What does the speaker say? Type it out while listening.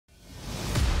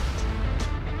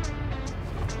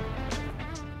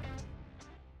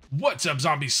What's up,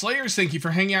 Zombie Slayers? Thank you for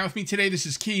hanging out with me today. This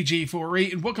is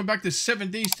KJ48, and welcome back to 7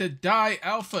 Days to Die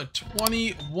Alpha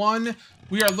 21.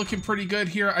 We are looking pretty good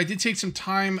here. I did take some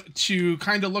time to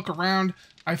kind of look around.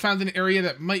 I found an area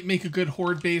that might make a good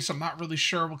horde base. I'm not really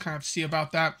sure. We'll kind of see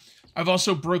about that. I've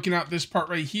also broken out this part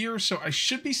right here, so I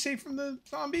should be safe from the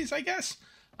zombies, I guess.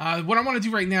 What I want to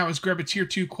do right now is grab a tier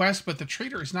 2 quest, but the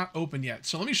trader is not open yet.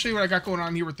 So let me show you what I got going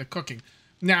on here with the cooking.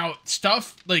 Now,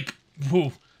 stuff, like,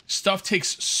 whoa. Stuff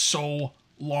takes so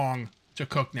long to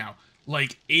cook now.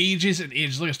 Like, ages and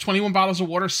ages. Look, it's 21 bottles of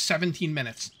water, 17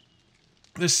 minutes.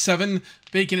 This 7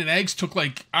 bacon and eggs took,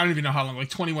 like, I don't even know how long, like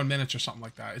 21 minutes or something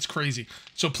like that. It's crazy.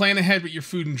 So plan ahead with your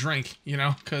food and drink, you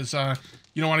know, because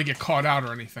you don't want to get caught out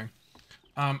or anything.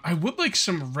 I would like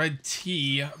some red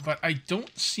tea, but I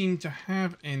don't seem to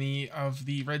have any of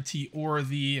the red tea or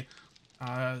the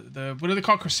what are they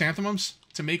called? Chrysanthemums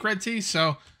to make red tea,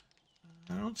 so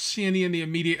I don't see any in the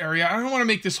immediate area. I don't want to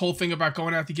make this whole thing about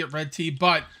going out to get red tea,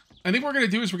 but I think what we're going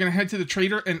to do is we're going to head to the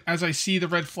trader, and as I see the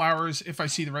red flowers, if I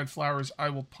see the red flowers, I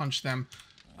will punch them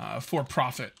for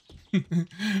profit. All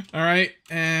right,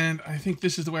 and I think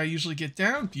this is the way I usually get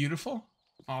down. Beautiful.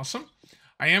 Awesome.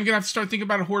 I am going to have to start thinking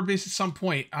about a horde base at some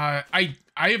point. I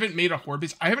haven't made a horde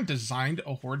base. I haven't designed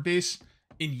a horde base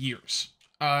in years.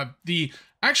 The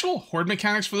actual horde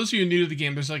mechanics, for those of you new to the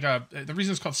game, there's like the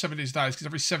reason it's called 7 Days Die is because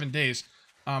every 7 days,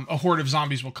 a horde of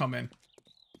zombies will come in,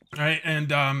 right?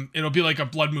 And it'll be like a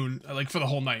blood moon, like for the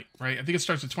whole night, right? I think it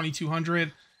starts at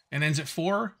 2200 and ends at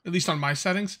 4, at least on my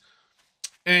settings.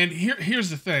 And here's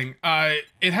the thing,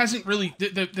 it hasn't really,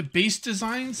 the base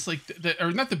designs, like,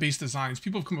 or not the base designs,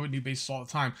 people have come up with new bases all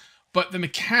the time, but the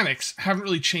mechanics haven't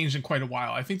really changed in quite a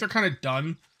while. I think they're kind of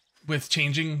done with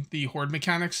changing the horde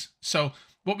mechanics, so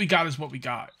what we got is what we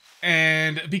got.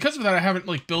 And because of that, I haven't,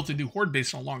 like, built a new horde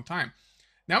base in a long time.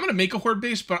 Now I'm going to make a horde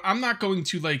base, but I'm not going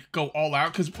to, like, go all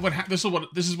out, because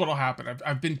this is what'll happen.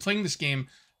 I've been playing this game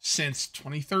since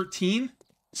 2013,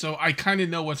 so I kind of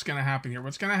know what's going to happen here.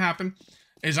 What's going to happen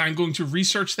is I'm going to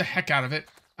research the heck out of it.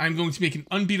 I'm going to make an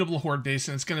unbeatable horde base,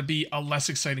 and it's going to be a less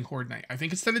exciting horde night. I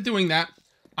think instead of doing that,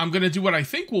 I'm going to do what I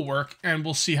think will work, and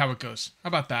we'll see how it goes. How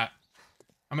about that?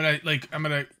 I'm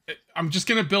just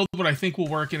going to build what I think will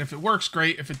work, and if it works,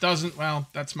 great. If it doesn't, well,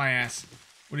 that's my ass.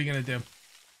 What are you going to do?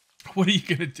 What are you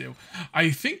going to do?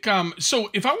 I think, so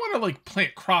if I want to, like,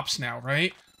 plant crops now,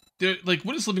 right? Like,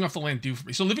 what does living off the land do for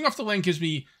me? So living off the land gives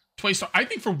me twice, I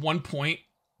think for 1 point,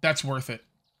 that's worth it.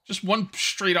 Just one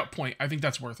straight up point. I think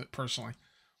that's worth it, personally.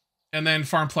 And then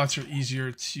farm plots are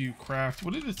easier to craft.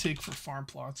 What did it take for farm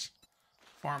plots?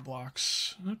 Farm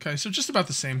blocks. Okay, so just about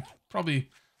the same. Probably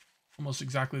almost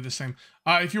exactly the same.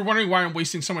 If you're wondering why I'm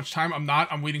wasting so much time, I'm not.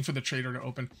 I'm waiting for the trader to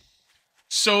open.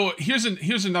 So here's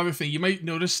another thing. You might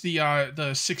notice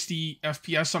the 60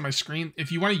 FPS on my screen.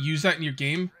 If you want to use that in your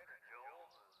game,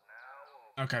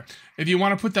 okay. If you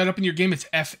want to put that up in your game, it's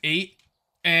F8.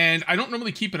 And I don't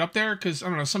normally keep it up there because, I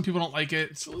don't know, some people don't like it.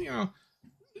 It's, you know,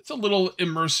 it's a little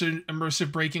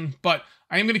immersive breaking, but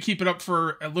I am going to keep it up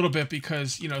for a little bit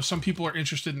because, you know, some people are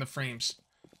interested in the frames.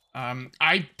 I'm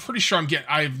pretty sure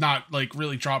I've not, like,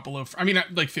 really dropped below, I mean,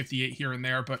 like 58 here and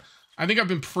there, but I think I've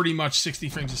been pretty much 60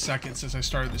 frames a second since I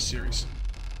started this series.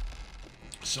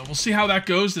 So we'll see how that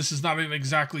goes. This is not an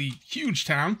exactly huge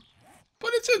town, but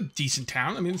it's a decent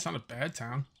town. I mean, it's not a bad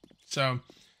town. So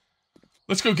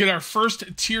let's go get our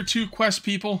first tier 2 quest,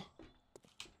 people.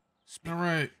 All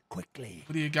right. Quickly.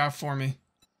 What do you got for me?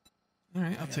 All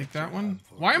right, I'll take that one.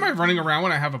 Why am I running around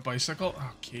when I have a bicycle?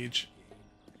 Oh, Cage.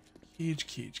 Cage.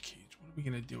 What are we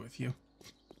gonna do with you?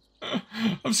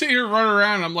 I'm sitting here running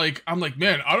around. I'm like,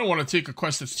 man, I don't want to take a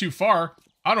quest that's too far.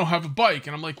 I don't have a bike.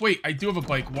 And I'm like, wait, I do have a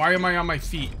bike. Why am I on my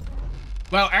feet?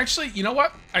 Well, actually, you know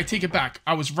what? I take it back.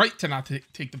 I was right to not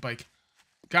take the bike.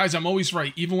 Guys, I'm always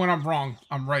right. Even when I'm wrong,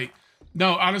 I'm right.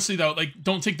 No, honestly, though, like,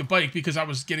 don't take the bike because I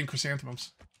was getting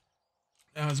chrysanthemums.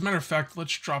 As a matter of fact,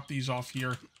 let's drop these off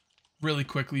here really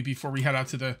quickly before we head out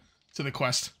to the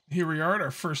quest. Here we are at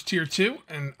our first tier 2,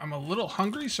 and I'm a little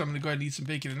hungry, so I'm going to go ahead and eat some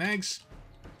bacon and eggs.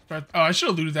 Oh, I should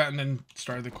have looted that and then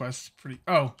started the quest.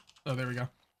 Oh, there we go.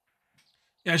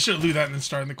 Yeah, I should have looted that and then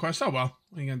started the quest. Oh, well.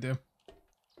 What are you going to do?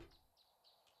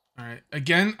 All right.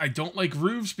 Again, I don't like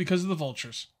roofs because of the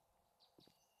vultures.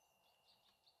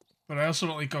 But I also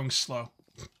don't like going slow.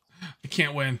 I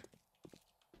can't win.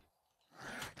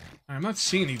 I'm not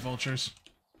seeing any vultures.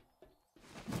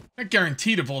 Not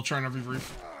guaranteed a vulture on every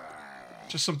roof.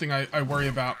 Just something I worry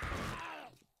about.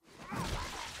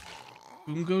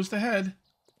 Boom goes the head.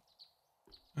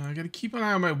 I gotta keep an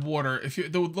eye on my water.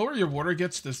 The lower your water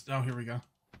gets, this. Oh, here we go.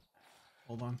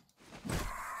 Hold on.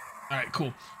 All right,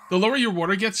 cool. The lower your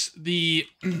water gets, the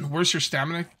worse your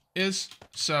stamina is.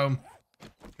 So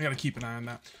I gotta keep an eye on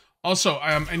that. Also,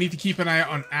 I need to keep an eye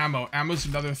on ammo. Ammo's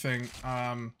another thing.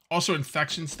 Also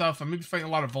infection stuff. I'm gonna be fighting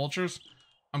a lot of vultures.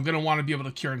 I'm gonna want to be able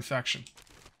to cure infection.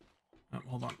 Oh,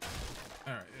 hold on.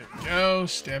 All right, there we go.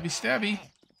 Stabby, stabby.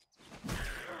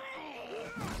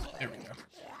 There we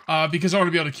go. Because I want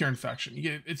to be able to cure infection.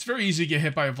 It's very easy to get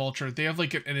hit by a vulture. They have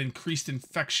like an increased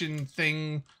infection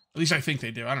thing. At least I think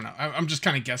they do. I don't know. I'm just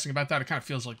kind of guessing about that. It kind of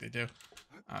feels like they do.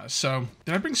 So,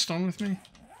 did I bring stone with me?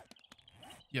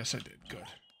 Yes, I did. Good.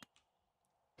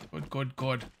 Good, good,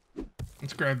 good.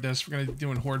 Let's grab this. We're going to be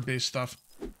doing horde-based stuff.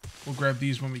 We'll grab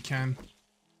these when we can.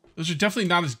 Those are definitely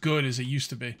not as good as they used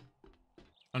to be.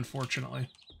 Unfortunately.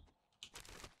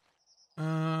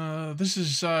 This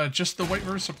is just the White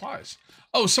River supplies.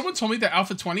 Oh, someone told me that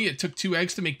Alpha 20, it took 2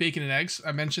 eggs to make bacon and eggs.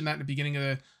 I mentioned that in the beginning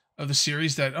of the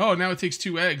series that, oh, now it takes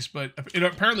 2 eggs, but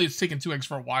apparently it's taken 2 eggs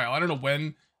for a while. I don't know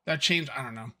when that changed. I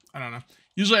don't know.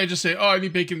 Usually I just say, oh, I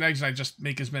need bacon and eggs, and I just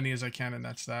make as many as I can, and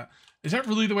that's that. Is that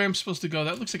really the way I'm supposed to go?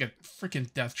 That looks like a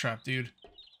freaking death trap, dude.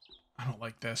 I don't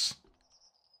like this.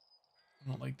 I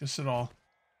don't like this at all.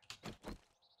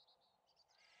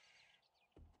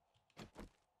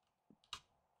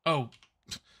 Oh,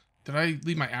 did I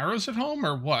leave my arrows at home,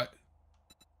 or what?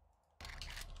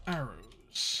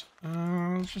 Arrows.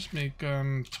 Let's just make 20.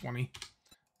 I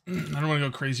don't want to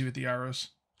go crazy with the arrows.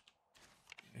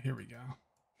 Here we go.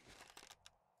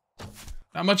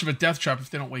 Not much of a death trap if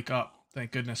they don't wake up.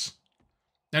 Thank goodness.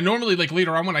 Now, normally, like,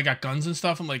 later on when I got guns and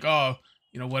stuff, I'm like, oh,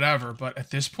 you know, whatever. But at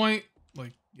this point,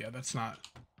 like, yeah, that's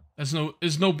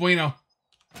no bueno.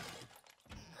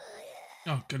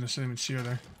 Oh, goodness, I didn't even see her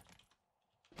there.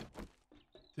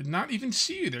 Did not even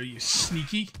see you there, you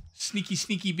sneaky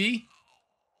bee.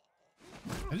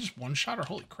 I just one-shot her?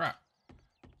 Holy crap.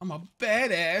 I'm a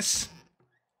badass.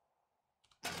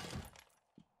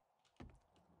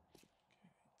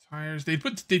 Tires. They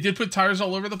did put tires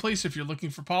all over the place if you're looking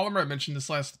for polymer. I mentioned this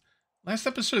last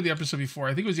episode or the episode before.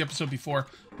 I think it was the episode before.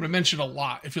 But I mentioned a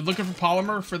lot. If you're looking for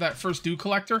polymer for that first dew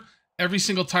collector, every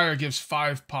single tire gives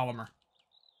 5 polymer.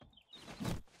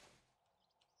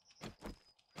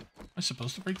 Am I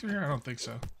supposed to break through here? I don't think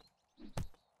so.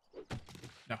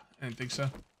 No, I didn't think so.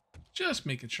 Just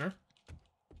making sure.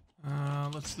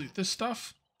 Let's loot this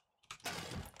stuff.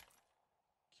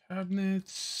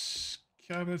 Cabinets.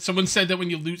 Someone said that when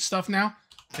you loot stuff now,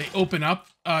 they open up.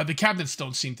 The cabinets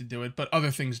don't seem to do it, but other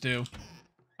things do.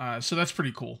 So that's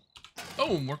pretty cool.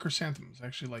 Oh, more chrysanthemums. I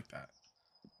actually like that.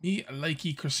 Me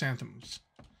likey chrysanthemums.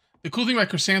 The cool thing about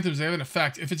chrysanthemums, they have an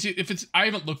effect. If it's, I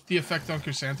haven't looked at the effect on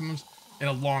chrysanthemums in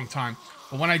a long time.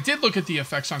 But when I did look at the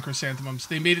effects on chrysanthemums,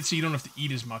 they made it so you don't have to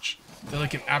eat as much. They're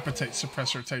like an appetite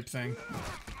suppressor type thing.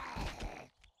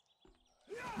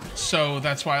 So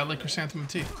that's why I like chrysanthemum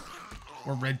tea.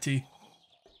 Or red tea.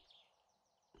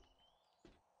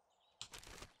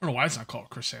 I don't know why it's not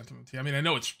called chrysanthemum tea. I mean, I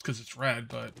know it's because it's red,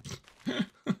 but...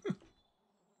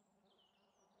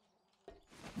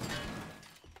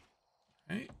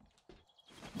 Okay.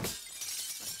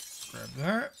 Grab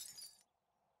that.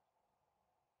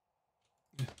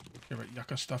 Care about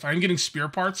yucca stuff. I'm getting spear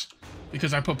parts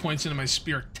because I put points into my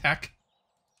spear tech.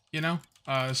 You know?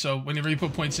 So whenever you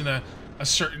put points in a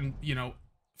certain, you know,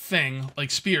 thing,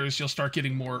 like spears, you'll start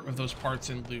getting more of those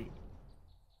parts in loot.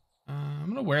 I'm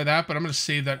going to wear that, but I'm going to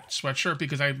save that sweatshirt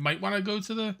because I might want to go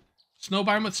to the snow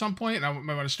biome at some point, and I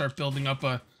might want to start building up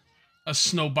a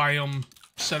snow biome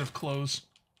set of clothes.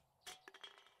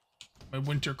 My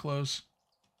winter clothes.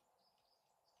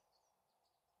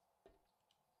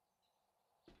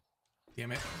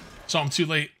 Damn it. So I'm too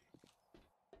late.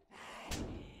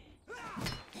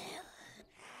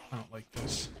 I don't like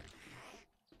this.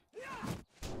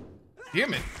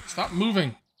 Damn it. Stop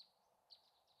moving.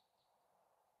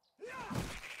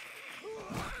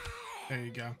 There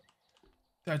you go.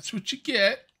 That's what you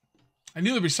get. I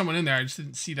knew there'd be someone in there. I just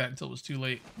didn't see that until it was too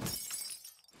late.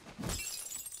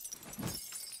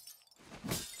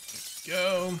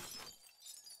 Go.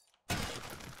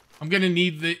 I'm gonna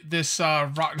need this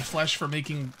rotten flesh for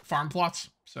making farm plots.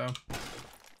 So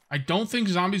I don't think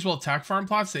zombies will attack farm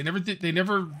plots. They never did. They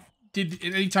never did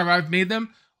anytime I've made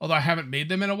them. Although I haven't made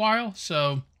them in a while.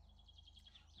 So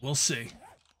we'll see.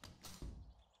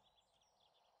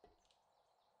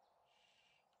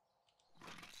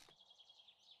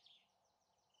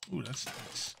 Ooh, that's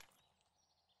nice.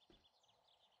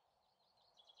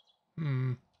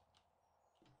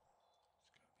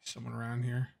 Someone around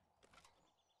here.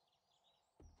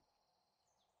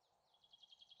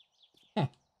 Huh.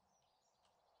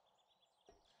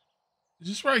 Is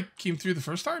this where I came through the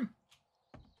first time?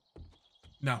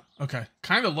 No. Okay.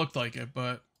 Kind of looked like it,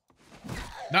 but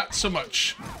not so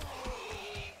much.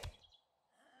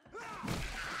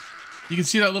 You can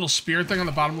see that little spear thing on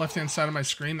the bottom left-hand side of my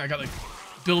screen. I got like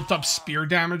built up spear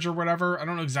damage or whatever. I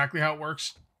don't know exactly how it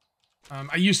works.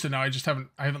 I used to know. I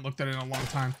haven't looked at it in a long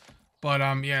time. But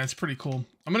yeah, it's pretty cool.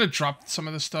 I'm gonna drop some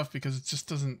of this stuff because it just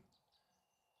doesn't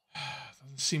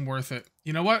seem worth it.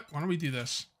 You know what? Why don't we do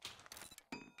this?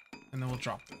 And then we'll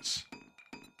drop this.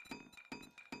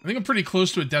 I think I'm pretty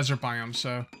close to a desert biome,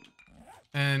 so.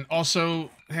 And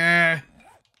also, can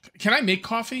I make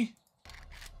coffee?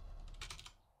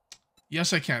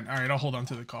 Yes, I can. All right, I'll hold on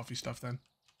to the coffee stuff then.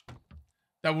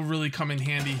 That will really come in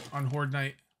handy on Horde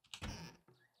Night.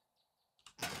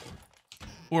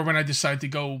 Or when I decide to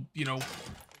go, you know,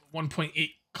 1.8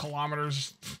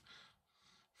 kilometers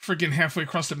freaking halfway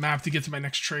across the map to get to my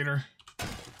next trader.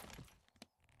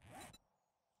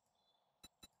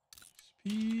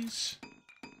 Peas.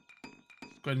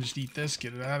 Go ahead and just eat this,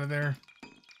 get it out of there.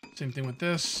 Same thing with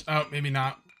this. Oh, maybe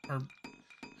not.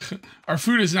 Our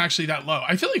food isn't actually that low.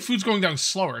 I feel like food's going down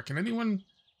slower. Can anyone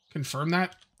confirm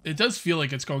that? It does feel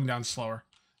like it's going down slower.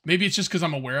 Maybe it's just because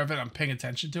I'm aware of it. I'm paying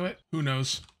attention to it. Who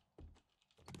knows?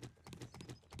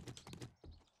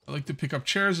 I like to pick up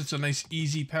chairs. It's a nice,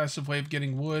 easy, passive way of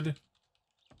getting wood.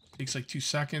 Takes like 2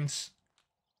 seconds.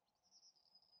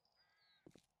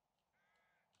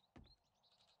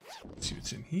 Let's see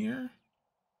what's in here.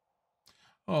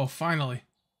 Oh, finally.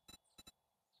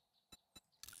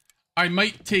 I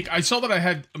might take... I saw that I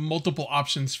had multiple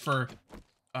options for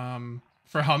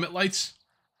helmet lights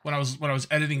when I was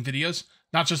editing videos.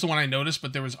 Not just the one I noticed,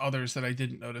 but there was others that I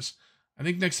didn't notice. I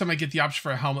think next time I get the option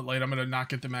for a helmet light, I'm going to not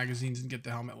get the magazines and get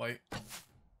the helmet light.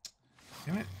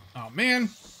 Damn it. Oh, man.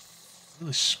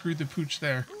 Really screwed the pooch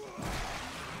there.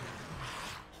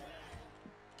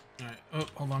 Alright. Oh,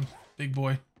 hold on. Big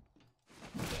boy.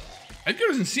 Edgar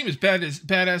doesn't seem as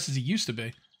badass as he used to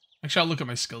be. Actually, I'll look at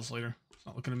my skills later.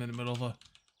 Not looking at him in the middle of a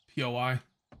POI.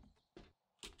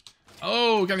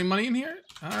 Oh, got any money in here?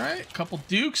 Alright. Couple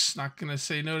dukes. Not going to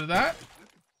say no to that.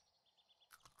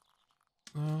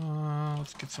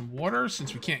 Let's get some water,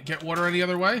 since we can't get water any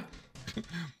other way.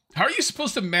 How are you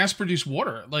supposed to mass produce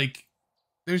water? Like,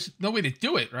 there's no way to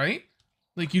do it, right?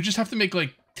 Like, you just have to make,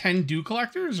 like, 10 dew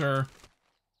collectors, or...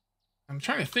 I'm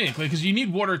trying to think, like, because you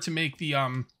need water to make the,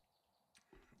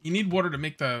 you need water to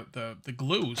make the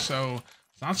glue, so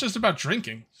it's not just about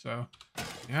drinking, so,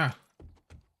 yeah.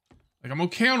 Like, I'm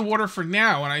okay on water for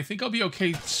now, and I think I'll be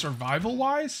okay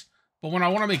survival-wise, but when I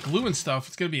want to make glue and stuff,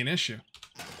 it's going to be an issue.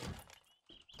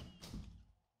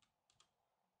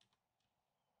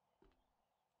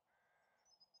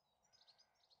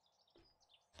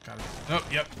 Got it. Oh,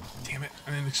 yep. Damn it. I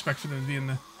didn't expect for them to be in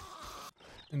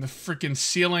the freaking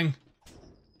ceiling.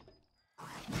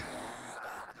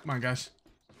 Come on, guys.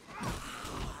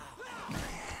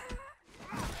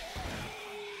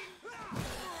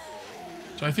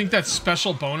 So I think that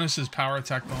special bonus is power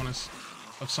attack bonus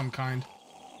of some kind.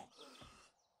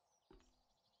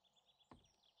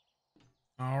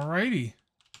 Alrighty.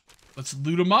 Let's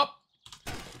loot them up.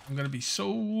 I'm going to be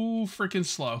so freaking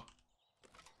slow.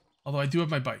 Although I do have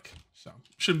my bike, so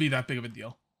shouldn't be that big of a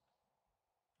deal.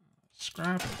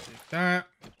 Scrap, take that.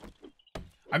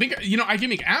 I think, you know, I can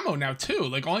make ammo now too.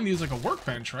 Like, all I need is like a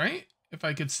workbench, right? If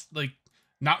I could, like,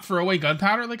 not throw away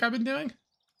gunpowder like I've been doing.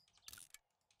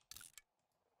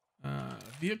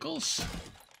 Vehicles.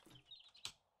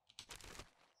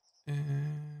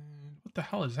 And what the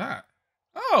hell is that?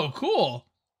 Oh, cool.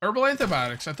 Herbal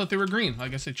antibiotics. I thought they were green. I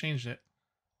guess they changed it.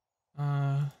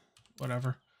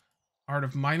 Whatever. Art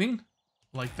of mining.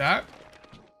 Like that.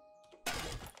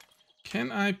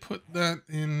 Can I put that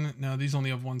in? No, these only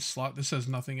have one slot. This has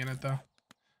nothing in it, though.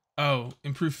 Oh,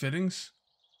 improve fittings?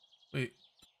 Wait.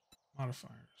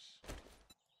 Modifiers.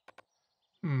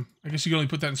 I guess you can only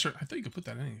put that in certain... I thought you could put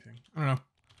that in anything. I don't know.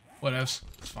 What else?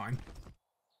 It's fine.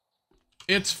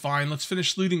 It's fine. Let's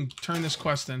finish looting. Turn this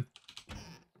quest in.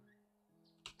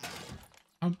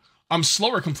 I'm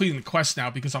slower completing the quest now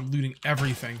because I'm looting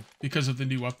everything because of the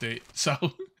new update. So,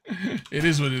 it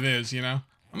is what it is, you know?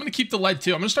 I'm going to keep the lead,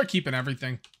 too. I'm going to start keeping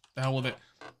everything. The hell with it.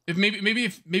 If maybe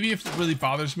if it really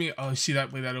bothers me... Oh, I see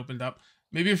that way that opened up.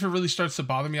 Maybe if it really starts to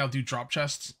bother me, I'll do drop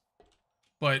chests.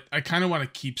 But I kind of want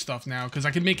to keep stuff now because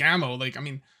I can make ammo. Like, I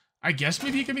mean, I guess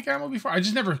maybe you can make ammo before. I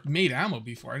just never made ammo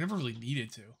before. I never really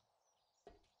needed to.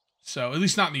 So, at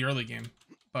least not in the early game.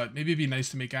 But maybe it'd be nice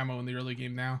to make ammo in the early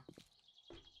game now.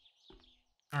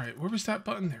 Alright, where was that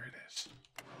button? There it is.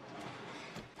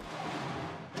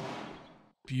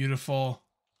 Beautiful.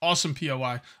 Awesome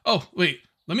POI. Oh, wait.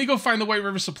 Let me go find the White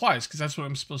River supplies, because that's what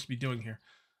I'm supposed to be doing here.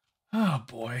 Oh,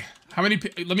 boy. How many...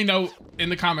 Let me know in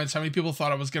the comments how many people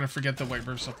thought I was going to forget the White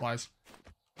River supplies.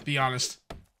 Be honest.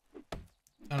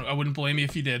 I wouldn't blame you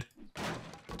if you did.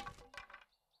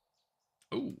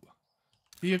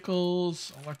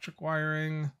 Vehicles, electric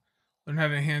wiring. Learn how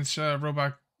to enhance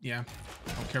robot. Yeah,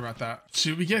 don't care about that. Let's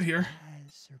see what we get here.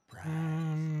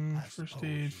 First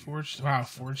aid, forged. Wow,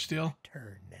 forged steel.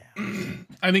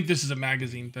 I think this is a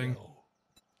magazine thing.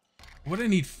 What do I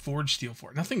need forged steel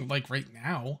for? Nothing like right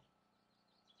now.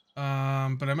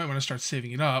 But I might want to start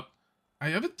saving it up. I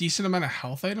have a decent amount of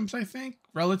health items, I think,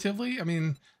 relatively. I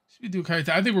mean, we do kind of.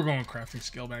 I think we're going crafting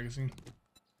skill magazine.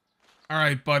 All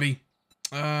right, buddy.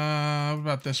 What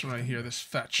about this one right here? This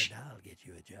fetch. I'll get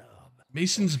you a job.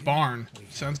 Mason's Barn.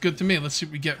 Sounds good to me. Let's see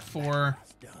what we get for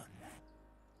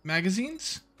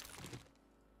magazines.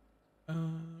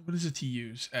 What is it to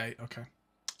use? A. Okay.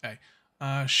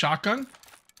 A. Shotgun.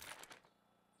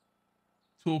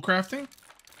 Tool crafting.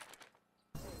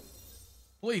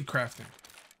 Blade crafting.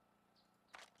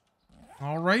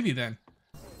 Alrighty then.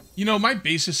 You know, my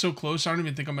base is so close, I don't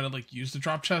even think I'm going to, like, use the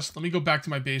drop chest. Let me go back to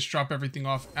my base, drop everything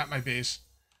off at my base.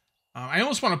 I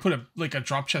almost want to put a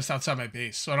drop chest outside my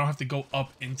base, so I don't have to go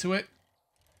up into it.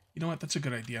 You know what? That's a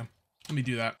good idea. Let me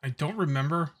do that. I don't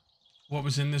remember what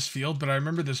was in this field, but I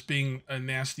remember this being a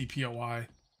nasty POI.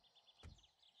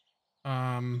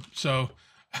 So,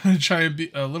 try and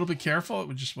be a little bit careful. It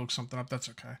would just smoke something up. That's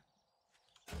okay.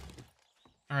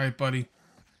 Alright, buddy.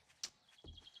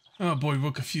 Oh boy, we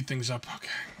woke a few things up. Okay,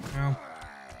 well,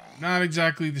 not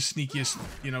exactly the sneakiest,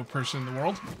 you know, person in the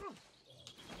world.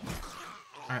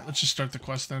 Alright, let's just start the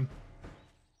quest then.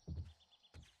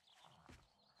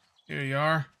 Here you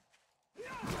are.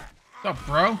 What's up,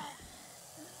 bro?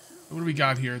 What do we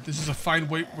got here? This is a fine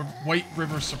White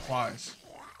River Supplies.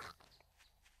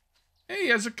 Hey,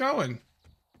 how's it going?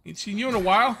 Ain't seen you in a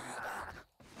while.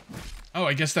 Oh,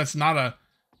 I guess that's not a...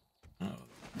 Oh,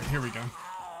 here we go.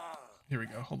 Here we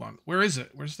go. Hold on. Where is it?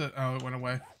 Where's the... Oh, it went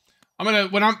away. I'm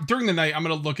gonna... During the night, I'm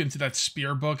gonna look into that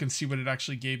spear book and see what it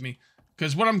actually gave me.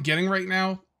 Because what I'm getting right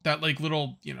now, that, like,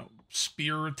 little, you know,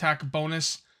 spear attack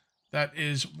bonus, that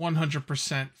is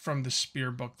 100% from the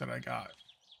spear book that I got.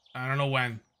 I don't know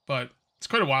when, but it's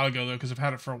quite a while ago, though, because I've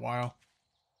had it for a while.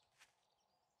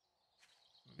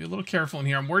 Be a little careful in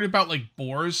here. I'm worried about, like,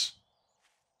 boars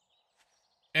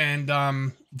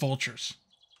and vultures.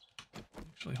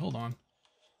 Actually, hold on.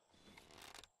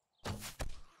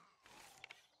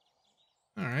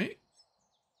 Alright.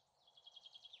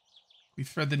 We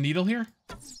thread the needle here.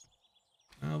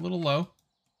 A little low.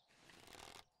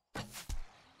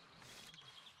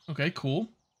 Okay, cool.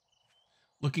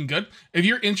 Looking good. If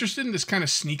you're interested in this kind of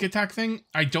sneak attack thing,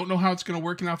 I don't know how it's going to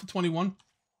work in Alpha 21.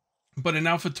 But in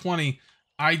Alpha 20,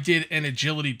 I did an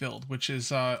agility build, which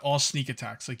is all sneak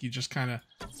attacks. Like, you just kind of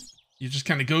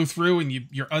go through and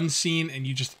you're unseen and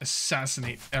you just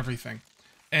assassinate everything.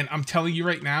 And I'm telling you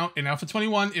right now, in Alpha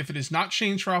 21, if it has not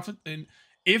changed for Alpha...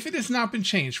 If it has not been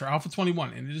changed for Alpha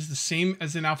 21, and it is the same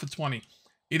as in Alpha 20,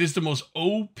 it is the most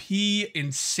OP,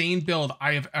 insane build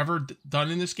I have ever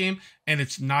done in this game, and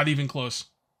it's not even close.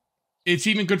 It's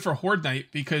even good for Horde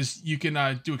Night, because you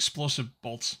can do explosive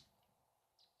bolts.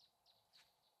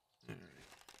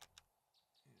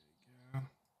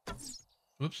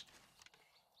 Whoops.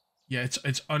 Yeah,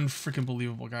 it's unfreaking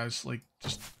believable, guys. Like,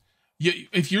 just... Yeah,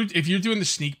 if you're doing the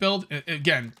sneak build,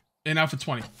 again, in Alpha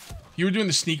 20, if you were doing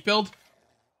the sneak build,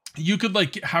 you could,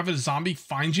 like, have a zombie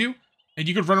find you, and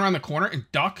you could run around the corner and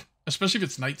duck, especially if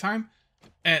it's nighttime.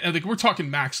 And like, we're talking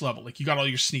max level. Like, you got all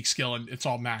your sneak skill, and it's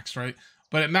all maxed, right?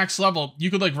 But at max level,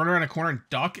 you could, like, run around a corner and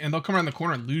duck, and they'll come around the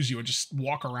corner and lose you and just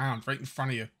walk around right in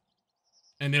front of you.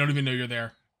 And they don't even know you're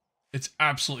there. It's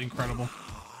absolutely incredible.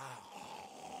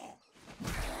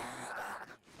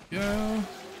 Yeah.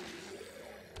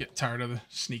 Get tired of the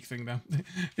sneak thing, though.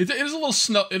 It is a little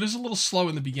slow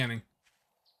in the beginning.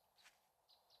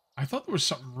 I thought there was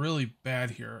something really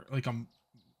bad here, like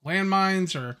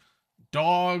landmines or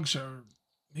dogs, or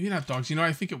maybe not dogs. You know,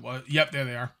 I think it was. Yep, there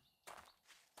they are.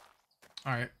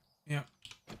 All right. Yep.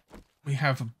 We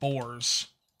have boars.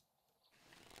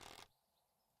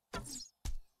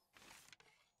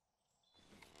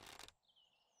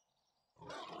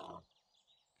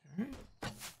 Okay.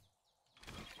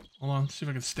 Hold on, see if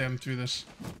I can stab through this.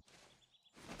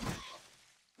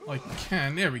 Like I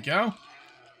can. There we go.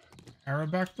 Arrow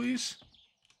back, please.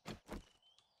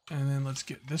 And then let's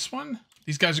get this one.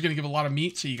 These guys are going to give a lot of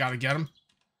meat, so you got to get them.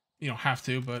 You don't have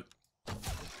to, but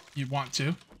you want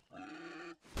to.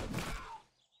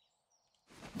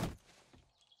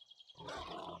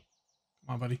 Come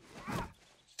on, buddy.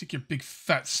 Stick your big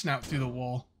fat snout through the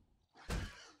wall.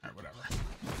 Alright, whatever.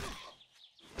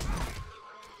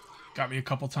 Got me a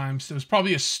couple times. It was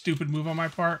probably a stupid move on my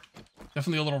part.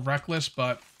 Definitely a little reckless,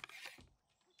 but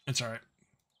it's alright.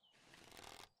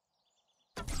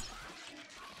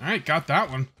 Alright, got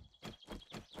that one.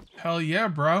 Hell yeah,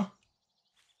 bro.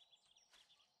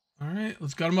 All right,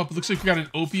 let's gut him up. It looks like we got an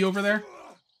Opie over there.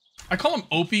 I call him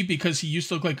Opie because he used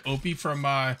to look like Opie from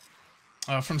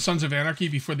Sons of Anarchy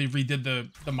before they redid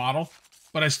the model.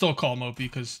 But I still call him Opie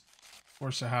because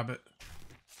force of habit.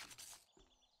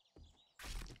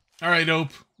 All right,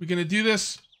 Ope. We gonna do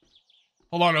this?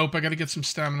 Hold on, Ope. I gotta get some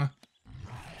stamina.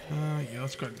 Yeah,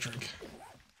 let's go ahead and drink.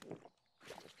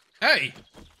 Hey!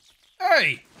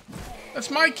 Hey! That's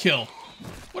my kill.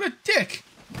 What a dick.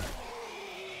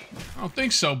 I don't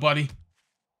think so, buddy.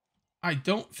 I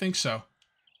don't think so.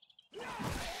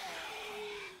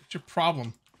 What's your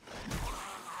problem?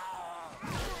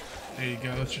 There you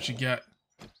go. That's what you get.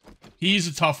 He's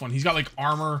a tough one. He's got like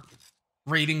armor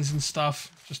ratings and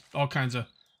stuff. Just all kinds of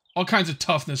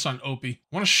toughness on Opie.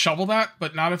 I want to shovel that,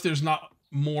 but not if there's not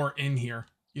more in here.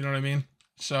 You know what I mean?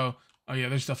 So, oh yeah,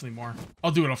 there's definitely more.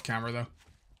 I'll do it off camera though.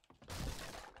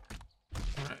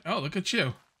 All right. Oh, look at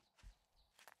you.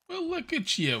 Well, look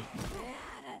at you.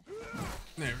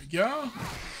 There we go.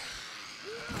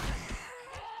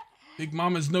 Big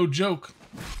Mama's no joke.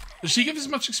 Does she give as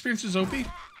much experience as Opie?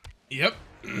 Yep.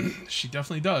 She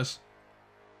definitely does.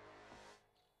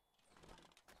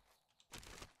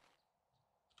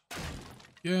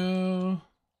 Go.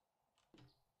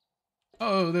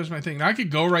 Oh, there's my thing. Now, I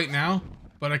could go right now,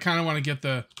 but I kind of want to get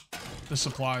the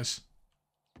supplies.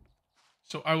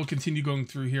 So I will continue going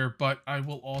through here, but I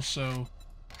will also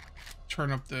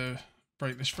turn up the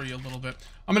brightness for you a little bit.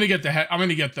 I'm gonna get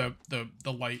the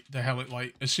light, the helmet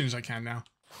light, as soon as I can now.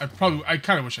 I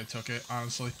kind of wish I took it,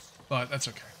 honestly, but that's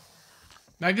okay.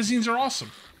 Magazines are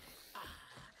awesome.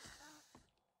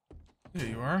 There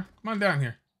you are. Come on down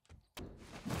here.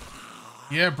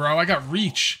 Yeah, bro, I got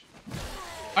reach.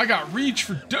 I got reach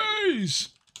for days.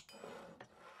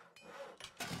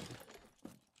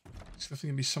 There's definitely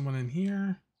gonna be someone in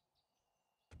here.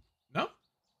 No?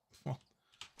 Well,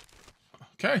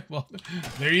 okay, well,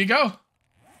 there you go.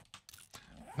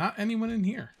 Not anyone in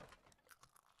here.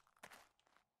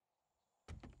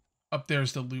 Up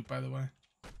there's the loot, by the way.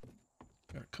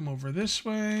 Gotta come over this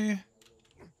way.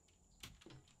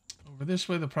 Over this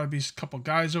way, there'll probably be a couple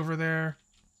guys over there.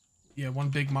 Yeah, one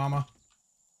Big Mama.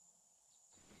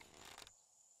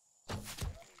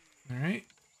 Alright.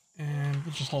 And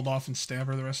we'll just hold off and stab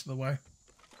her the rest of the way.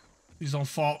 Please don't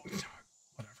fall.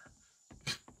 Whatever.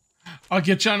 I'll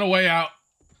get you on the way out.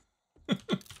 And,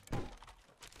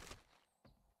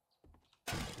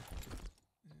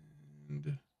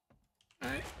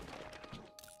 alright.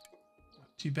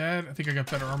 Not too bad. I think I got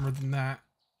better armor than that.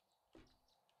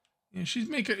 Yeah, she's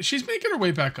making her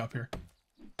way back up here.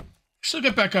 She'll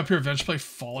get back up here eventually,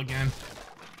 fall again.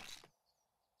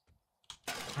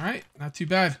 Alright, not too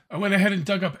bad. I went ahead and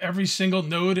dug up every single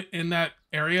node in that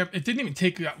area. It didn't even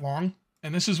take that long.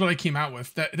 And this is what I came out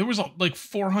with. There was like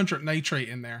 400 nitrate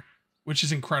in there, which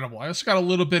is incredible. I also got a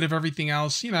little bit of everything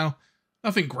else. You know,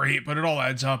 nothing great, but it all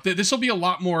adds up. This will be a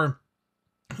lot more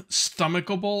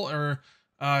stomachable or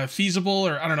feasible,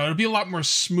 or I don't know. It'll be a lot more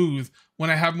smooth when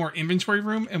I have more inventory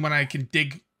room and when I can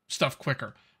dig stuff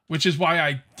quicker. Which is why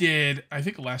I did, I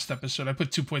think last episode, I put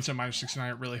 2 points on -69.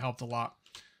 It really helped a lot.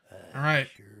 All right.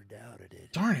 Sure doubted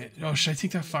it. Darn it. Oh, should I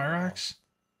take that fire axe?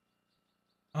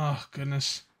 Oh,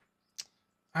 goodness.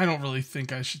 I don't really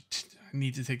think I should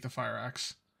need to take the fire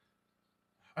axe.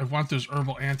 I want those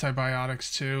herbal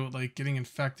antibiotics too, like getting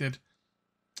infected.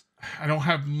 I don't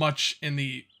have much in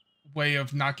the way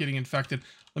of not getting infected.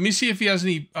 Let me see if he has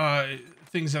any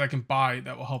things that I can buy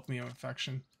that will help me with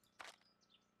infection.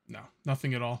 No,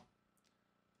 nothing at all.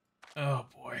 Oh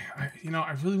boy, I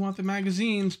really want the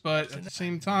magazines, but at the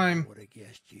same time, all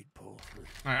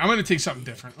right, I'm gonna take something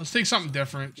different. Let's take something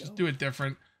different. Just do it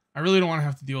different. I really don't want to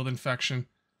have to deal with infection.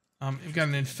 We've got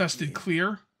an infested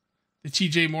clear. The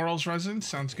TJ Morals resin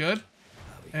sounds good,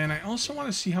 and I also want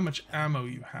to see how much ammo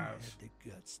you have.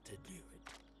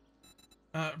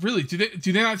 Really, do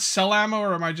they not sell ammo,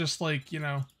 or am I just like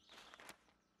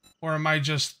or am I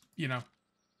just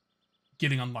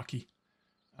getting unlucky?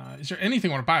 Is there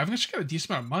anything I want to buy? I've actually got a decent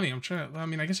amount of money. I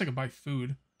mean, I guess I could buy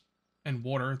food and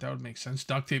water. That would make sense.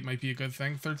 Duct tape might be a good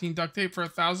thing. 13 duct tape for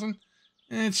 1,000.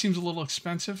 It seems a little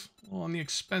expensive. A little on the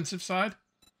expensive side.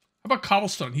 How about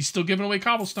cobblestone? He's still giving away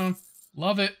cobblestone.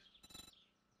 Love it.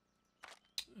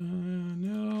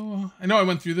 No. I know I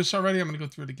went through this already. I'm going to go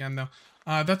through it again, though.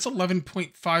 That's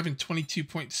 11.5 and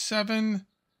 22.7.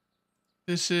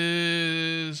 This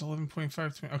is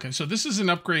 11.5. Okay, so this is an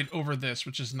upgrade over this,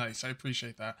 which is nice. I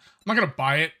appreciate that. I'm not going to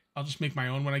buy it. I'll just make my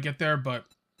own when I get there, but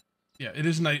yeah, it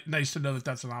is nice to know that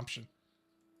that's an option.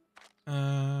 Do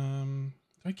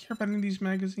I care about any of these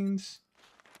magazines?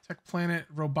 Tech Planet,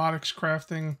 Robotics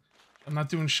Crafting, I'm not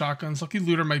doing shotguns. Lucky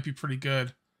Looter might be pretty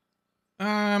good.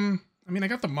 I mean, I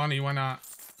got the money. Why not?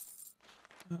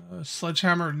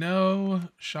 Sledgehammer, no.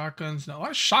 Shotguns, no. A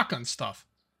lot of shotgun stuff.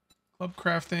 Club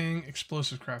crafting,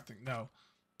 explosive crafting, no.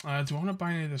 Do I want to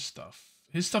buy any of this stuff?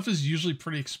 His stuff is usually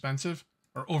pretty expensive.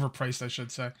 Or overpriced, I should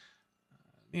say.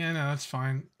 Yeah, no, that's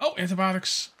fine. Oh,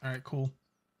 antibiotics. Alright, cool.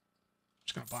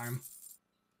 Just gonna buy them.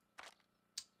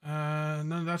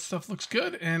 None of that stuff looks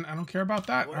good, and I don't care about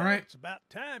that. Well, alright. It's about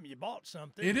time you bought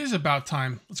something. It is about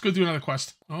time. Let's go do another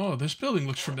quest. Oh, this building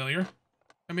looks familiar.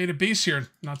 I made a base here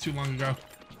not too long ago.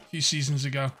 A few seasons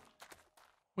ago.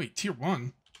 Wait, tier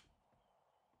 1?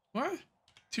 What?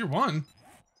 Tier 1?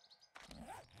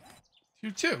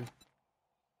 Tier 2?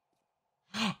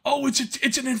 Oh,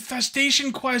 it's an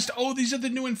infestation quest. Oh, these are the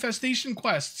new infestation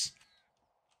quests.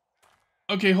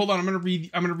 Okay, hold on. I'm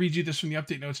gonna read you this from the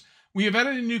update notes. We have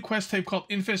added a new quest type called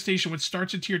infestation, which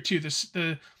starts at tier 2.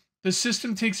 The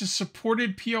system takes a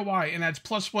supported POI and adds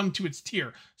 +1 to its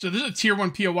tier. So this is a tier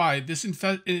 1 POI. This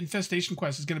infestation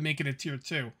quest is gonna make it a tier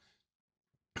 2.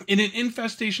 In an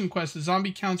infestation quest, the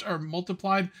zombie counts are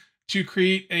multiplied to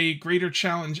create a greater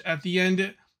challenge. At the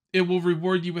end, it will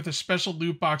reward you with a special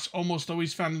loot box almost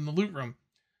always found in the loot room.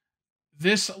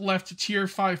 This left tier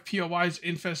 5 POI's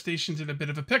infestations in a bit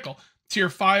of a pickle. Tier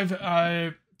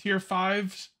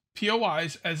 5's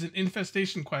POIs as an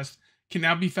infestation quest can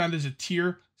now be found as a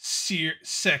tier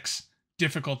 6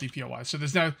 difficulty POI. So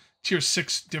there's now tier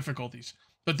 6 difficulties.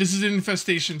 But this is an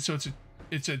infestation, so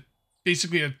it's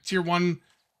basically a tier 1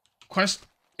 quest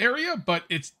area, but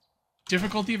it's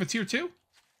difficulty of a tier 2.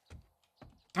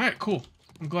 All right, cool.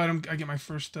 I'm glad I get my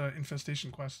first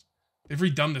infestation quest. They've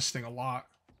redone this thing a lot.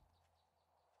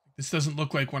 This doesn't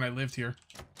look like when I lived here.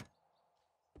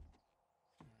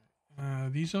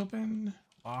 These open?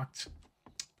 Locked.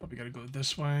 Probably gotta go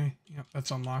this way. Yep,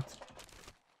 that's unlocked.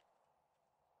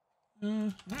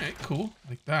 Alright, cool.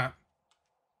 Like that.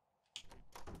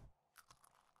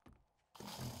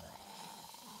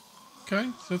 Okay,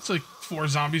 so that's like 4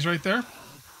 zombies right there.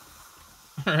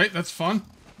 Alright, that's fun.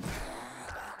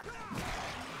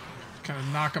 Kind of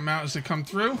knock them out as they come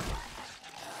through.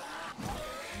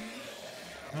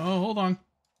 Oh, hold on.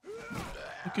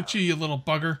 Look at you, you little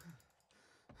bugger.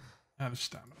 Out of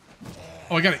stamina.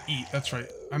 Oh, I gotta eat. That's right.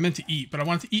 I meant to eat, but I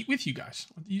wanted to eat with you guys.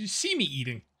 You see me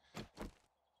eating.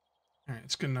 Alright,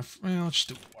 it's good enough. Well, let's just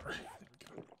do water. There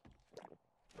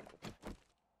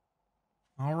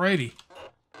we go. Alrighty.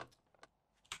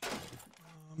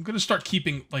 I'm gonna start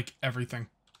keeping, like, everything.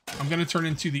 I'm gonna turn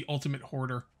into the ultimate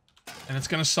hoarder. And it's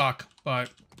gonna suck, but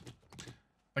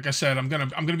like I said, I'm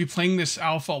gonna be playing this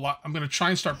alpha a lot. I'm gonna try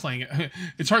and start playing it.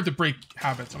 It's hard to break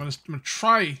habits. I'm gonna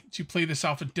try to play this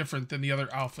alpha different than the other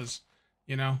alphas,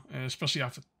 you know, especially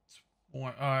alpha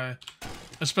 20.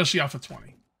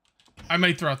 I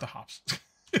might throw out the hops.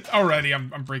 Already,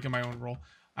 I'm breaking my own rule.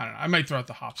 I don't know. I might throw out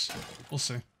the hops. We'll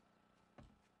see.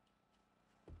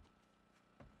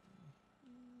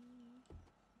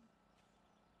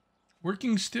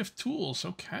 Working stiff tools.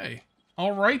 Okay.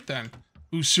 All right, then.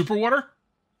 Ooh, super water?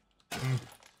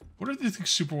 What if they take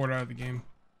super water out of the game?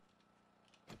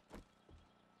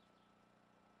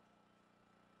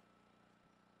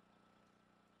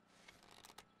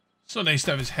 So nice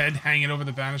to have his head hanging over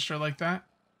the banister like that.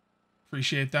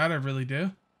 Appreciate that. I really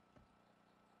do.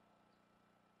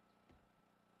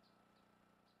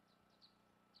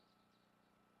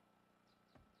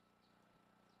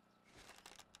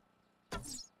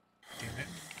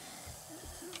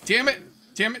 Damn it.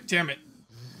 Damn it. Damn it.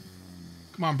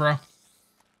 Come on, bro.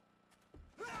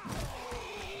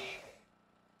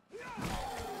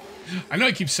 I know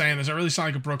I keep saying this. I really sound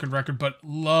like a broken record, but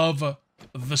love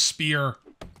the spear.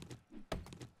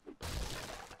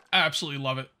 Absolutely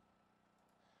love it.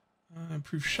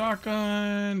 Improved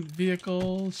shotgun,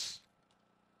 vehicles.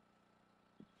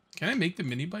 Can I make the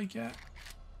mini bike yet?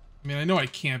 I mean, I know I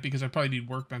can't because I probably need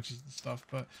workbenches and stuff,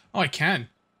 but... Oh, I can.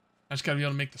 I just gotta be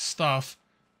able to make the stuff.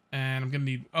 And I'm gonna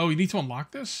need... Oh, you need to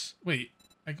unlock this? Wait.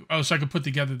 Oh, so I can put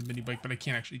together the mini bike, but I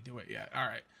can't actually do it yet.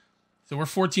 Alright. So we're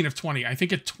 14 of 20. I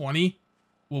think at 20,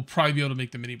 we'll probably be able to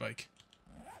make the mini bike.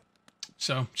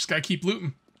 So, just gotta keep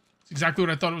looting. It's exactly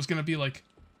what I thought it was gonna be like.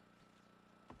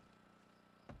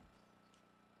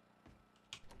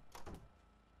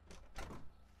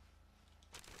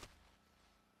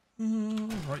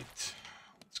 Alright.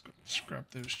 Let's go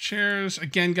scrap those chairs.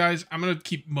 Again, guys, I'm gonna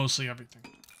keep mostly everything.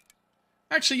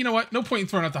 Actually, you know what? No point in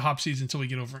throwing out the hop seeds until we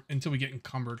get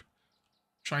encumbered.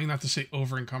 Trying not to say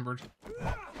over encumbered.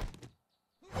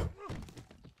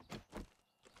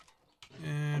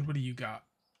 And what do you got?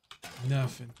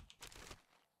 Nothing.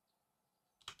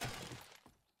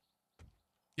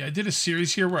 Yeah, I did a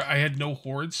series here where I had no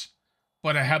hordes,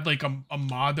 but I had like a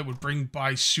mod that would bring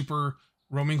by super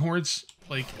roaming hordes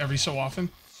like every so often.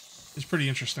 It's pretty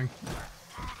interesting.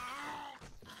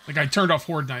 Like I turned off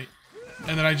Horde Night,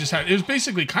 and then I just had, it was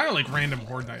basically kind of like random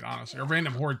Horde Night, honestly, or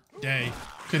random Horde Day.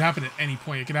 Could happen at any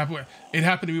point. It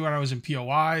happened to me when I was in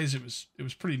POIs. It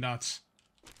was pretty nuts.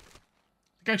 I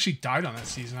think I actually died on that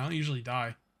season. I don't usually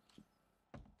die.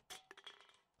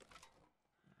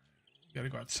 You gotta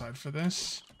go outside for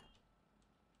this.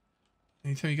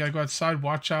 Anytime you gotta go outside,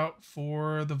 watch out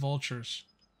for the vultures.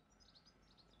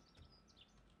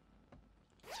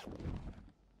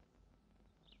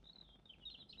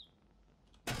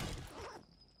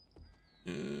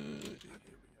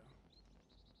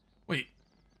 Wait.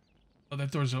 Oh, that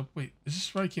door's open. Wait, is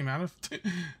this where I came out of? I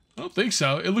don't think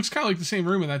so. It looks kind of like the same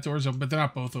room and that door's open, but they're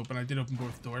not both open. I did open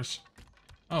both doors.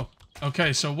 Oh,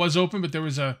 okay. So it was open, but there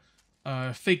was a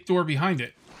fake door behind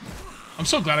it. I'm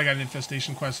so glad I got an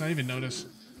infestation quest. I didn't even notice.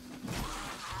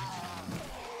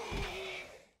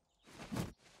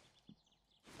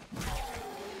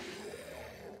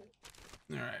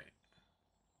 All right.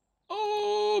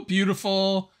 Oh,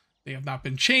 beautiful. They have not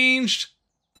been changed.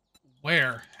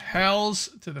 Where? Hells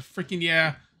to the freaking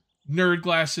yeah. Nerd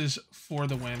glasses for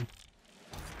the win.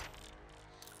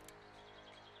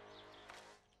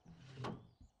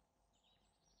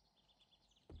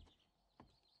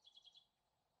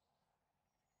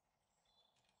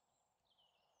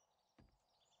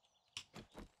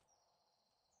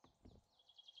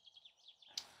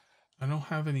 I don't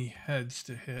have any heads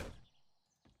to hit.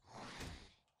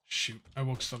 Shoot, I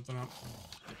woke something up.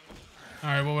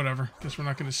 Alright, well, whatever. Guess we're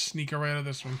not going to sneak our way out of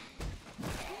this one.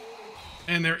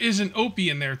 And there is an Opie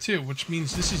in there, too, which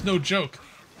means this is no joke.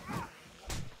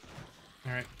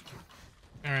 Alright.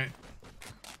 Alright.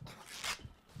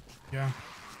 Yeah.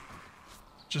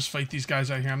 Just fight these guys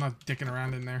out here. I'm not dicking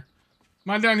around in there.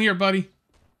 Come on down here, buddy.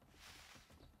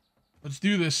 Let's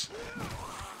do this.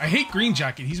 I hate Green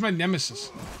Jacket. He's my nemesis.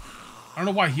 I don't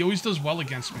know why. He always does well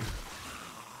against me.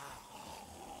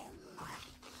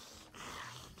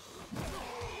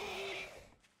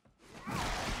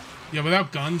 Yeah,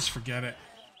 without guns, forget it.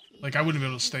 Like, I wouldn't be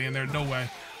able to stay in there. No way.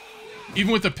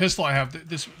 Even with the pistol I have,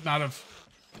 this would not have...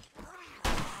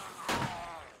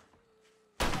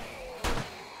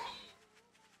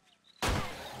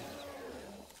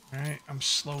 Alright, I'm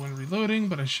slow in reloading,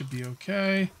 but I should be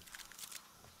okay.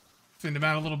 Thin them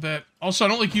out a little bit. Also, I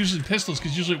don't like using pistols,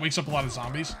 because usually it wakes up a lot of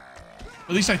zombies.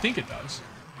 At least I think it does.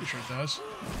 Pretty sure it does.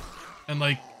 And,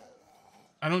 like,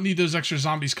 I don't need those extra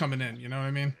zombies coming in, you know what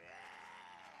I mean?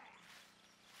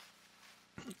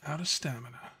 Out of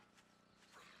stamina.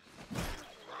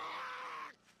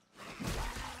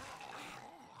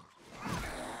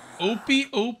 Opie,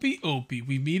 Opie, Opie.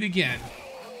 We meet again.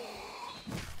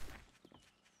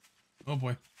 Oh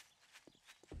boy.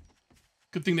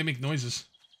 Good thing they make noises.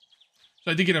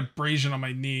 So I did get an abrasion on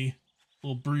my knee. A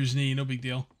little bruised knee, no big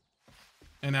deal.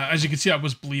 And as you can see, I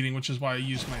was bleeding, which is why I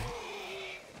used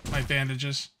my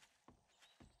bandages.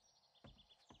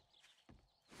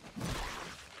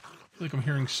 I feel like I'm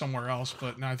hearing somewhere else,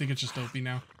 but no, I think it's just Opie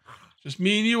now. Just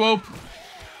me and you, Ope.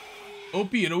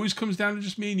 Opie, it always comes down to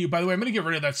just me and you. By the way, I'm going to get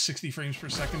rid of that 60 frames per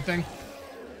second thing.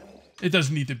 It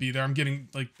doesn't need to be there. I'm getting,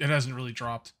 like, it hasn't really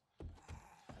dropped.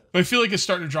 But I feel like it's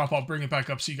starting to drop. I'll bring it back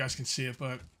up so you guys can see it,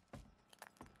 but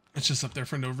it's just up there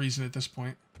for no reason at this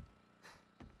point.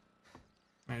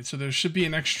 Alright, so there should be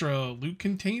an extra loot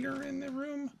container in the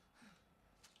room.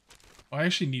 Oh, I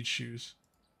actually need shoes.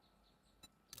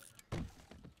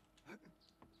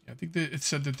 I think that it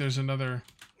said that there's another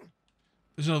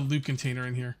loot container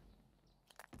in here.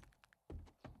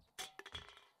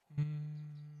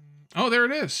 Oh, there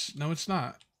it is. No, it's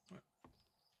not.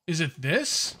 Is it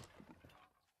this?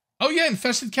 Oh yeah,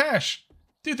 infested cache.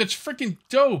 Dude, that's freaking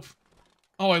dope.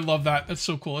 Oh, I love that. That's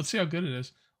so cool. Let's see how good it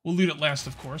is. We'll loot it last,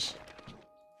 of course.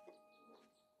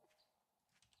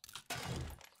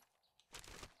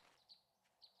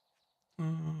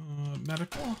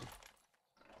 Medical.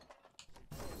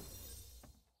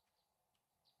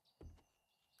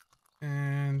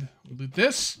 And we'll do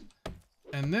this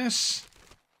and this.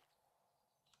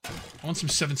 I want some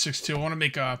 7.62. I want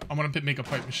to make a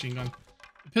pipe machine gun.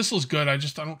 The pistol's good. I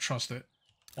don't trust it.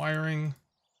 Wiring,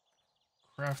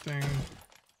 crafting.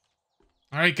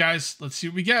 All right, guys, let's see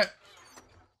what we get.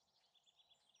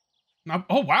 Not,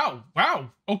 oh wow, wow.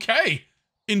 Okay,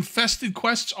 infested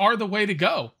quests are the way to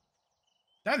go.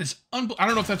 That is I don't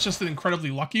know if that's just an incredibly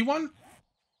lucky one,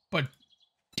 but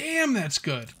damn, that's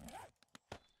good.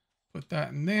 Put that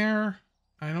in there.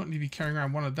 I don't need to be carrying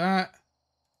around one of that.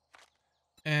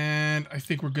 And I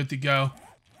think we're good to go.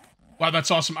 Wow,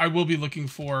 that's awesome. I will be looking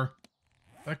for...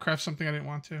 Did I craft something I didn't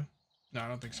want to? No, I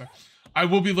don't think so. I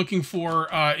will be looking for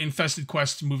infested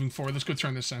quests moving forward. Let's go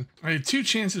turn this in. I had 2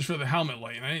 chances for the helmet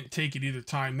light, and I didn't take it either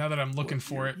time. Now that I'm looking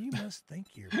for it. You must think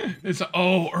you're... It's a...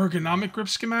 Oh, ergonomic grip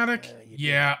schematic?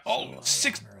 Yeah. Oh,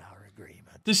 6...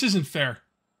 This isn't fair.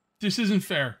 This isn't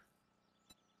fair.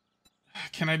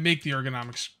 Can I make the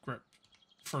ergonomic grip?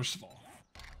 First of all.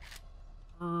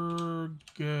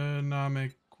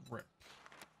 Ergonomic grip.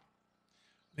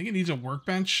 I think it needs a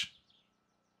workbench.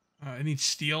 It needs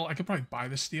steel. I could probably buy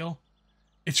the steel.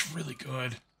 It's really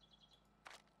good.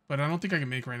 But I don't think I can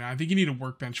make it right now. I think you need a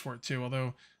workbench for it too,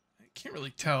 although I can't really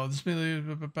tell. This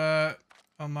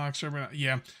unlock server.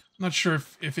 Yeah, I'm not sure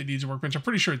if it needs a workbench. I'm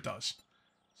pretty sure it does.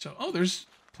 So, oh, there's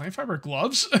plant fiber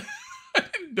gloves. I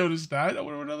didn't notice that. I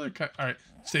wonder what other kind. All right,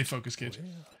 stay focused, Gage.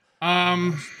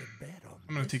 I'm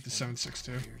gonna take the 7.62.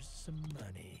 Here's some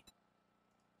money.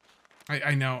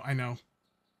 I know.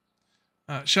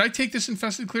 Should I take this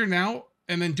infested clear now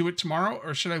and then do it tomorrow,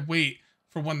 or should I wait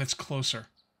for one that's closer?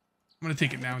 I'm gonna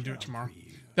take it now and do it tomorrow.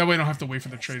 That way I don't have to wait for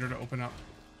the trader to open up.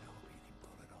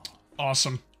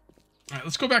 Awesome. All right,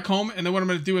 let's go back home, and then what I'm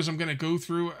gonna do is I'm gonna go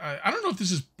through. I don't know if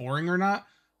this is boring or not,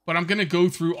 but I'm gonna go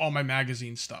through all my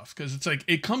magazine stuff because it's like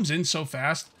it comes in so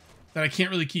fast that I can't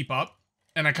really keep up,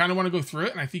 and I kind of want to go through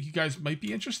it. And I think you guys might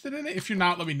be interested in it. If you're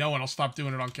not, let me know, and I'll stop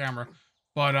doing it on camera.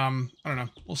 But I don't know.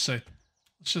 We'll see.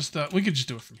 Let's just we could just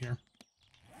do it from here.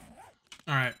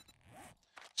 All right.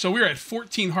 So we're at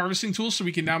 14 harvesting tools, so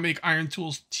we can now make iron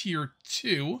tools tier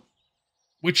 2,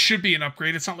 which should be an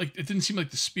upgrade. It's not like it didn't seem like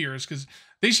the spears because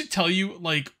they should tell you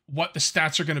like what the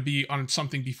stats are going to be on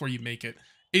something before you make it.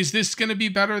 Is this going to be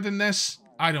better than this?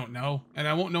 I don't know, and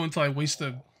I won't know until I waste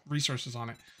the resources on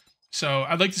it. So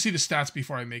I'd like to see the stats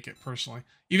before I make it personally,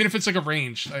 even if it's like a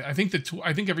range. I think the tool.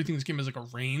 I think everything in this game is like a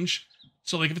range.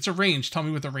 So like if it's a range, tell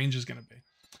me what the range is going to be.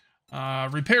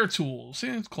 Repair tools.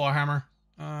 Yeah, it's claw hammer.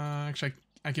 Actually,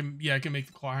 I can make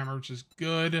the claw hammer, which is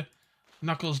good.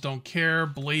 Knuckles, don't care.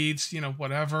 Blades,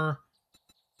 whatever.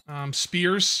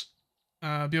 Spears. Be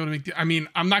able to make the, I mean,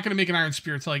 I'm not going to make an iron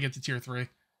spear until I get to tier 3.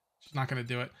 Just not going to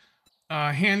do it.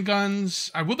 Handguns.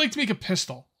 I would like to make a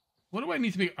pistol. What do I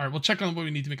need to make? All right, we'll check on what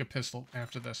we need to make a pistol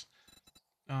after this.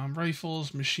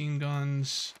 Rifles, machine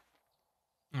guns.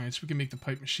 All right, so we can make the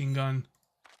pipe machine gun.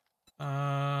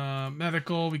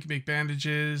 Medical, we can make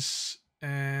bandages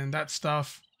and that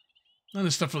stuff. None of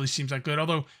this stuff really seems that good,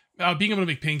 although being able to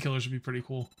make painkillers would be pretty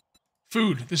cool.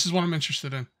 Food, this is what I'm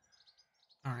interested in.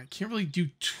 All right, can't really do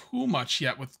too much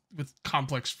yet with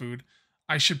complex food.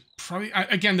 I should probably,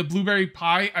 again, the blueberry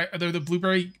pie, they're the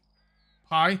blueberry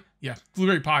pie? Yeah,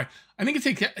 blueberry pie. I think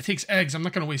it takes eggs. I'm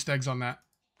not going to waste eggs on that.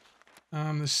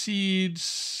 The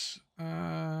seeds,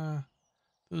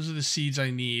 those are the seeds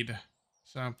I need.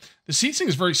 So the seed thing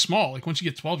is very small. Like once you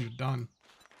get 12, you're done.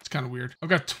 It's kind of weird. I've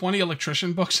got 20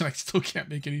 electrician books and I still can't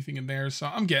make anything in there. So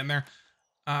I'm getting there.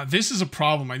 This is a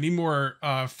problem. I need more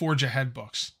Forge Ahead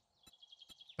books.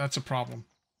 That's a problem.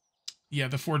 Yeah,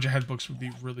 the Forge Ahead books would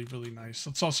be really, really nice.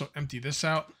 Let's also empty this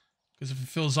out because if it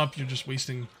fills up, you're just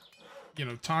wasting,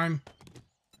 time.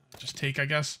 Just take, I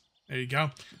guess. There you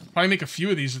go. Probably make a few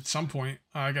of these at some point.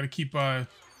 I got to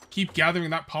keep gathering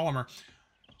that polymer.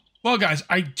 Well, guys,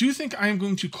 I do think I am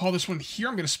going to call this one here.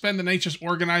 I'm going to spend the night just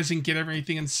organizing, get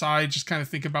everything inside, just kind of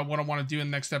think about what I want to do in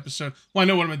the next episode. Well, I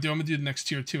know what I'm going to do. I'm going to do the next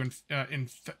tier 2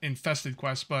 infested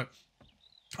quest, but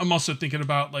I'm also thinking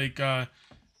about, like, where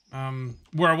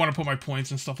I want to put my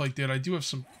points and stuff like that. I do have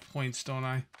some points, don't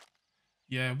I?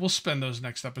 Yeah, we'll spend those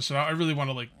next episode. I really want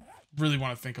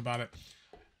to think about it.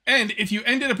 And if you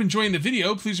ended up enjoying the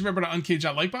video, please remember to uncage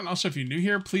that like button. Also, if you're new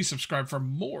here, please subscribe for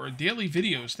more daily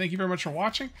videos. Thank you very much for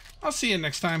watching. I'll see you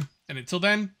next time. And until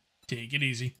then, take it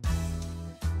easy.